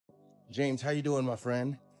James, how you doing, my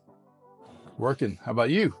friend? Working. How about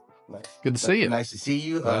you? Nice. Good to see you. Nice to see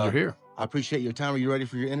you. Glad you're here. I appreciate your time. Are you ready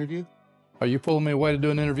for your interview? Are you pulling me away to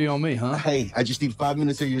do an interview on me, huh? Hey, I just need 5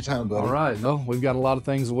 minutes of your time, buddy. All right. Well, we've got a lot of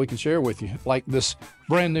things that we can share with you, like this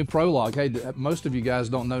brand new Prologue. Hey, most of you guys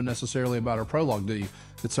don't know necessarily about our Prologue, do you?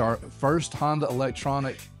 It's our first Honda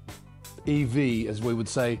electronic EV, as we would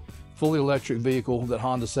say, fully electric vehicle that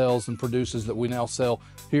Honda sells and produces that we now sell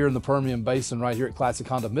here in the Permian Basin right here at Classic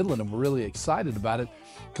Honda of Midland. And we're really excited about it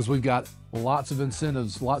because we've got lots of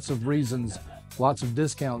incentives, lots of reasons, lots of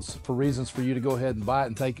discounts for reasons for you to go ahead and buy it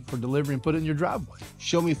and take it for delivery and put it in your driveway.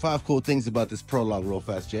 Show me 5 cool things about this Prologue real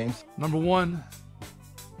fast, James. Number 1,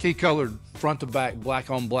 key colored front to back, black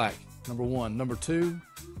on black. Number 1. Number 2,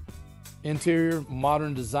 interior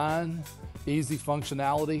modern design, easy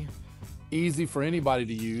functionality, easy for anybody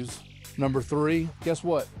to use. Number 3, guess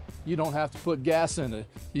what? You don't have to put gas in it.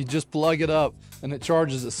 You just plug it up and it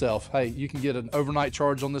charges itself. Hey, you can get an overnight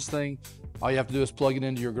charge on this thing. All you have to do is plug it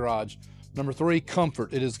into your garage. Number 3,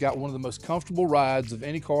 comfort. It has got one of the most comfortable rides of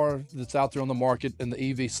any car that's out there on the market in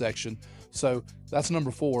the EV section. So that's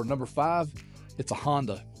number 4. Number 5, it's a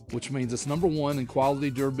Honda, which means it's number 1 in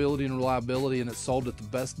quality, durability, and reliability, and it's sold at the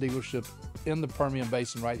best dealership in the Permian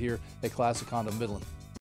Basin right here at Classic Honda of Midland.